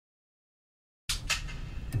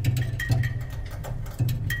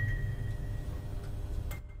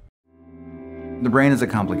The brain is a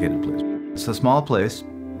complicated place. It's a small place,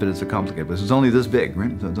 but it's a complicated place. It's only this big,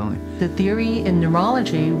 right? So it's only... The theory in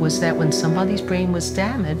neurology was that when somebody's brain was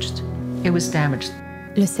damaged, it was damaged.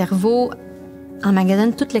 Le cerveau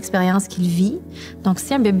emmagasine toute l'expérience qu'il vit. Donc,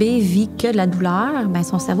 si un bébé vit que de la douleur, ben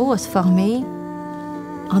son cerveau va se former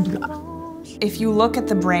en douleur. If you look at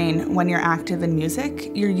the brain when you're active in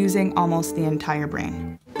music, you're using almost the entire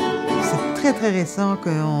brain. C'est très très récent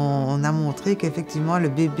qu'on a montré qu'effectivement le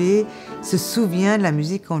bébé se souvient de la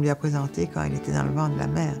musique qu'on lui a présentée quand il était dans le ventre de la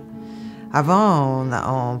mère. Avant,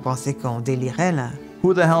 on pensait qu'on délirait là.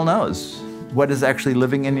 Who the hell knows what is actually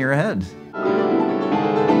living in your head?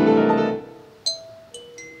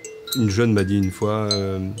 Une jeune m'a dit une fois,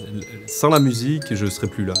 sans la musique, je ne serais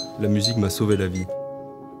plus là. La musique m'a sauvé la vie.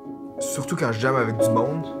 Surtout quand je jamme avec du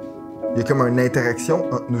monde, il y a comme une interaction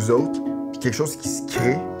entre nous autres, puis quelque chose qui se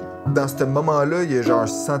crée. Dans ce moment-là, il y a genre un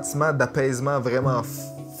sentiment d'apaisement vraiment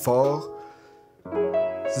fort.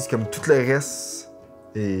 C'est comme tout le reste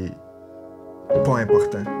est pas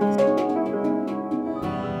important.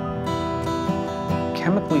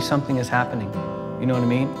 Chemically, something is happening. You know what I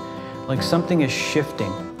mean? Like something is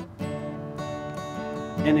shifting.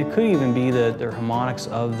 And it could even be the harmonics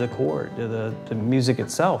of the chord, the music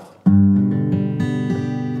itself.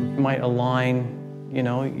 It might align, you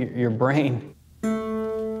know, your brain.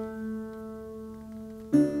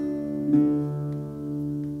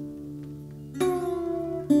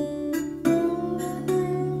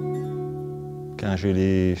 Quand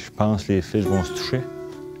je pense que les fils vont se toucher,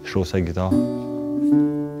 je trouve sa guitare.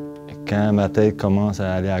 Et quand ma tête commence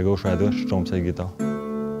à aller à gauche ou à droite, je tombe sur la guitare.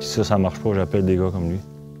 Puis si ça marche pas, j'appelle des gars comme lui.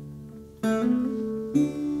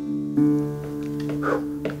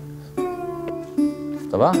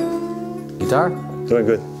 Ça va? Guitar? Doing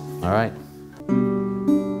good. All right.